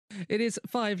It is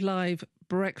 5 Live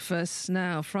breakfast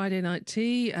now. Friday night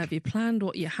tea. Have you planned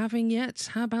what you're having yet?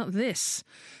 How about this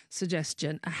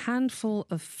suggestion? A handful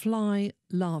of fly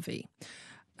larvae.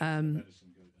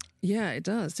 Yeah, it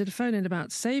does. Did a phone in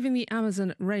about saving the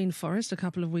Amazon rainforest a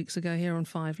couple of weeks ago here on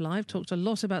 5 Live. Talked a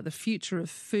lot about the future of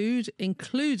food,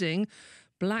 including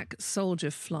black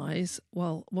soldier flies.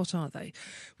 Well, what are they?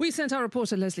 We sent our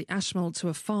reporter Leslie Ashmole to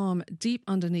a farm deep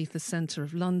underneath the centre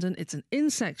of London. It's an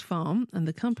insect farm, and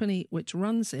the company which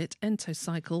runs it,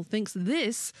 Entocycle, thinks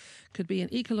this could be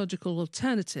an ecological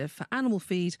alternative for animal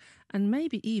feed and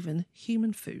maybe even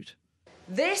human food.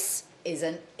 This is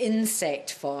an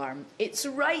insect farm. It's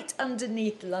right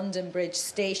underneath London Bridge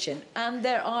Station, and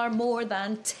there are more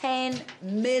than 10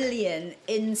 million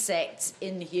insects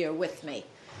in here with me.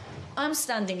 I'm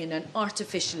standing in an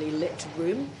artificially lit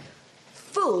room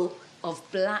full of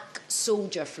black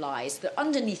soldier flies. They're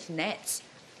underneath nets,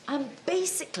 and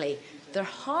basically they're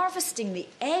harvesting the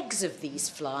eggs of these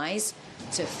flies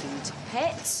to feed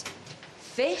pets,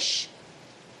 fish,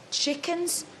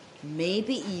 chickens,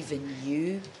 maybe even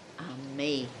you and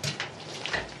me.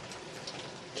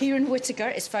 Keiran Whitaker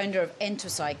is founder of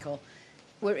Entocycle.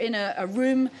 We're in a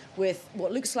room with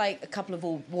what looks like a couple of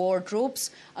old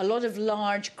wardrobes, a lot of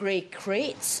large grey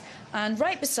crates, and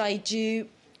right beside you,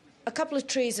 a couple of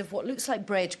trays of what looks like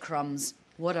breadcrumbs.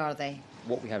 What are they?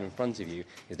 What we have in front of you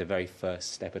is the very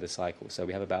first step of the cycle. So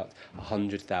we have about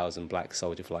 100,000 black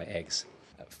soldier fly eggs.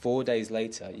 4 days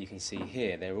later, you can see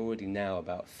here, they're already now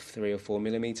about 3 or 4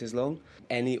 millimetres long.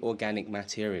 Any organic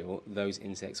material those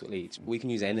insects will eat. We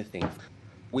can use anything.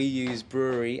 We use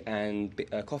brewery and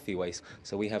coffee waste,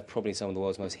 so we have probably some of the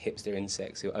world's most hipster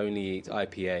insects who only eat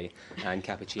IPA and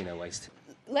cappuccino waste.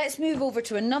 Let's move over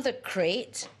to another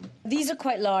crate. These are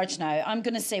quite large now. I'm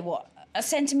going to say, what, 1.5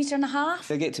 centimetres?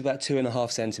 They get to about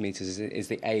 2.5 centimetres is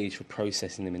the age for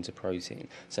processing them into protein.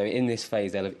 So in this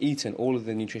phase, they'll have eaten all of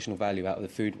the nutritional value out of the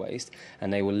food waste,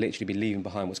 and they will literally be leaving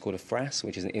behind what's called a frass,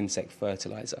 which is an insect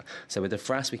fertiliser. So with the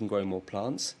frass, we can grow more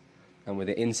plants, and with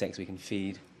the insects, we can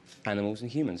feed animals and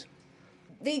humans.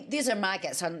 These are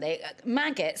maggots, aren't they?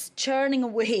 Maggots churning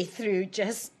away through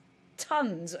just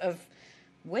tons of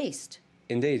waste.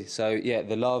 Indeed. So, yeah,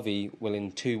 the larvae will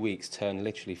in 2 weeks turn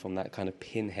literally from that kind of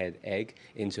pinhead egg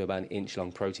into about an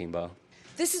inch-long protein bar.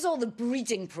 This is all the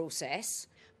breeding process,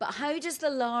 but how does the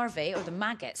larvae, or the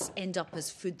maggots, end up as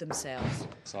food themselves?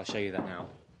 So I'll show you that now.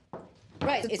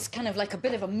 Right, it's kind of like a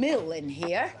bit of a mill in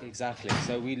here. Exactly.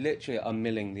 So we literally are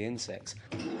milling the insects.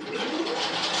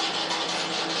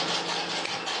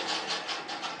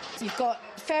 You've got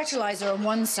fertiliser on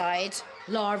one side,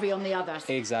 larvae on the other.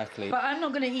 Exactly. But I'm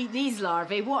not going to eat these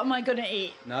larvae. What am I going to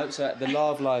eat? No, so the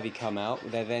larvae come out,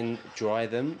 they then dry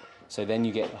them, so then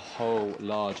you get a whole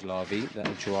large larvae that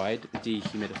are dried,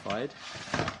 dehumidified.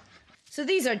 So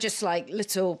these are just like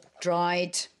little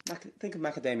dried... Think of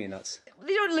macadamia nuts.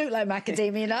 They don't look like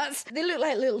macadamia nuts. They look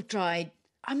like little dried...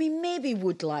 I mean, maybe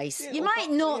wood lice. Yeah, you might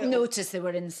not notice they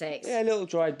were insects. Yeah, little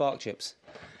dried bark chips.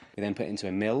 We then put it into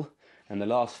a mill, and the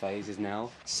last phase is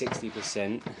now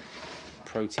 60%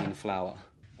 protein flour.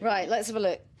 Right, let's have a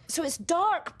look. So it's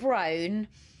dark brown...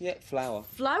 Yeah, flour.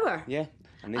 Flour? Yeah.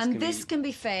 And this can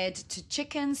be fed to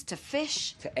chickens, to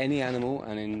fish? To any animal,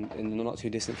 and in the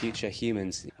not-too-distant future,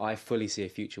 humans. I fully see a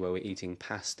future where we're eating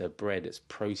pasta, bread that's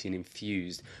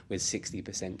protein-infused with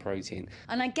 60% protein.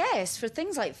 And I guess for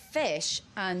things like fish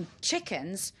and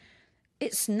chickens,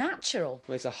 it's natural.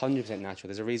 Well, it's 100% natural.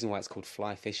 There's a reason why it's called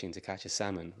fly fishing, to catch a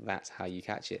salmon. That's how you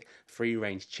catch it.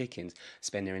 Free-range chickens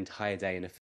spend their entire day in a